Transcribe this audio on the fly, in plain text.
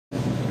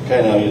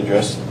Okay, now you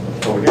address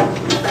over here.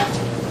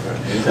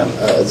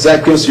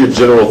 Zac, give us your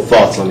general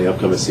thoughts on the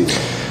upcoming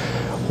season.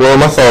 Well,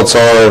 my thoughts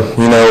are,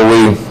 we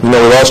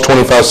lost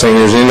 25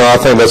 seniors. I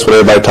think that's what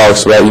everybody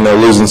talks about,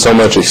 losing so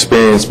much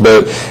experience.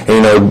 But,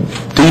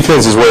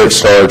 defense is where it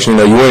starts. You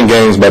win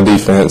games by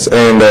defense.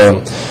 And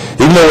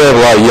even though we have a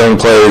lot of young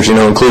players,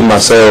 including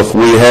myself,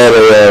 we had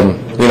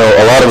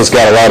a lot of us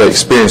got a lot of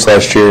experience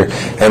last year.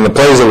 And the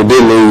players that we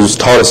did lose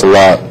taught us a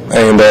lot.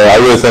 And I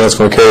really think that's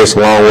going to carry us a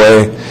long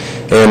way.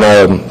 And,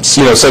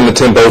 setting the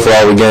tempo for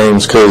all the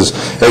games because,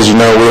 as you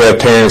know, we have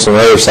Terrence on the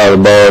other side of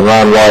the ball,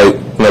 Ryan White,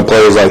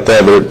 players like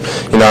that. But,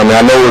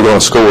 I know we're going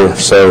to score.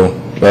 So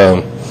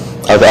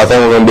I think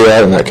we're going to be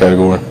out in that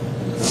category.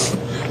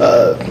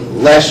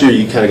 Last year,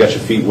 you kind of got your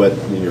feet wet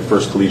in your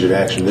first collegiate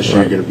action. This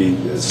year, you're going to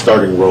be a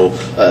starting role.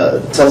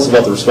 Tell us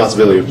about the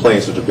responsibility of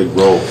playing such a big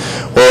role.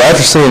 Well,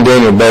 after seeing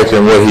Daniel Becker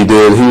and what he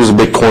did, he was a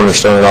big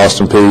cornerstone at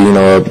Austin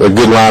Peay. A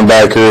good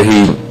linebacker.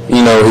 He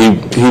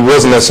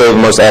wasn't necessarily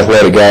the most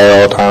athletic guy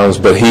at all times,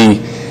 but he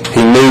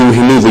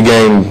knew the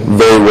game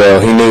very well.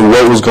 He knew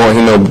what was going.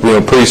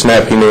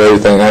 Pre-snap, he knew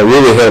everything. And it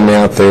really helped me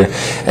out there.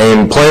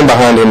 And playing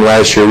behind him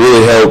last year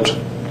really helped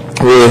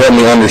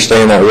me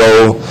understand that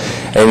role.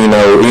 And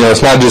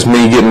it's not just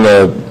me getting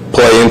to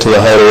play into the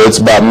huddle. It's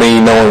about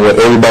me knowing what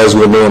everybody's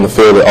going to do on the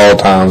field at all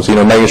times.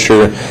 Making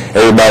sure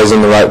everybody's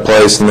in the right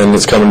place, and then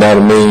it's coming down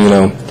to me,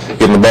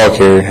 getting the ball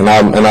carried. And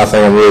I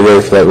think I'm really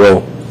ready for that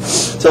role.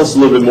 Tell us a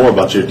little bit more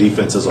about your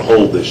defense as a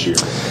whole this year.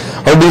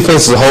 Our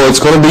defense as a whole, it's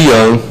going to be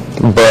young,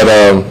 but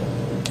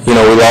we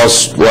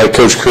lost, like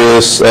Coach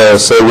Chris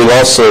said, we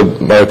lost a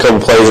couple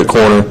players at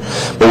corner,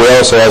 but we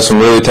also have some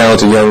really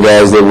talented young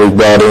guys that we've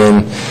brought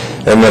in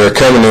and that are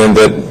coming in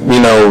that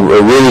are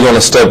really going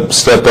to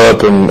step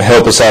up and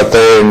help us out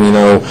there. And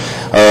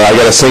I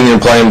got a senior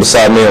playing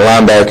beside me at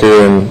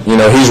linebacker, and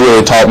he's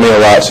really taught me a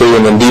lot too.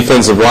 And then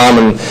defensive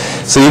linemen.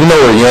 So even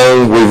though we're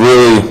young,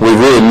 we've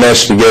really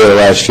meshed together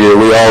last year.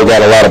 We all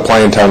got a lot of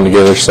playing time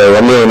together, so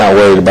I'm really not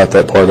worried about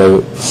that part of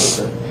it.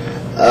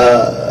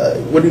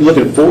 What are you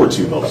looking forward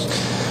to most?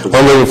 What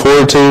I'm looking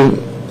forward to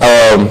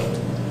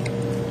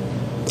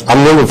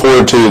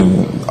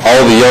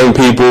all the young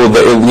people,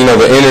 the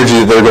energy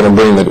that they're going to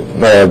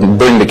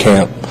bring to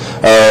camp.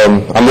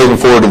 I'm looking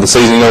forward to the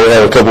season. We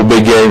have a couple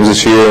big games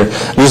this year.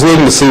 I'm just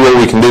looking to see what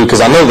we can do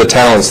because I know the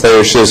talent's there.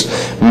 It's just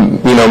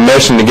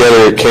meshing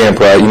together at camp,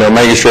 right?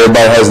 Making sure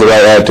everybody has the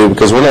right attitude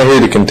because we're not here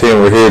to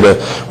contend. We're here to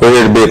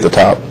be at the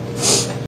top.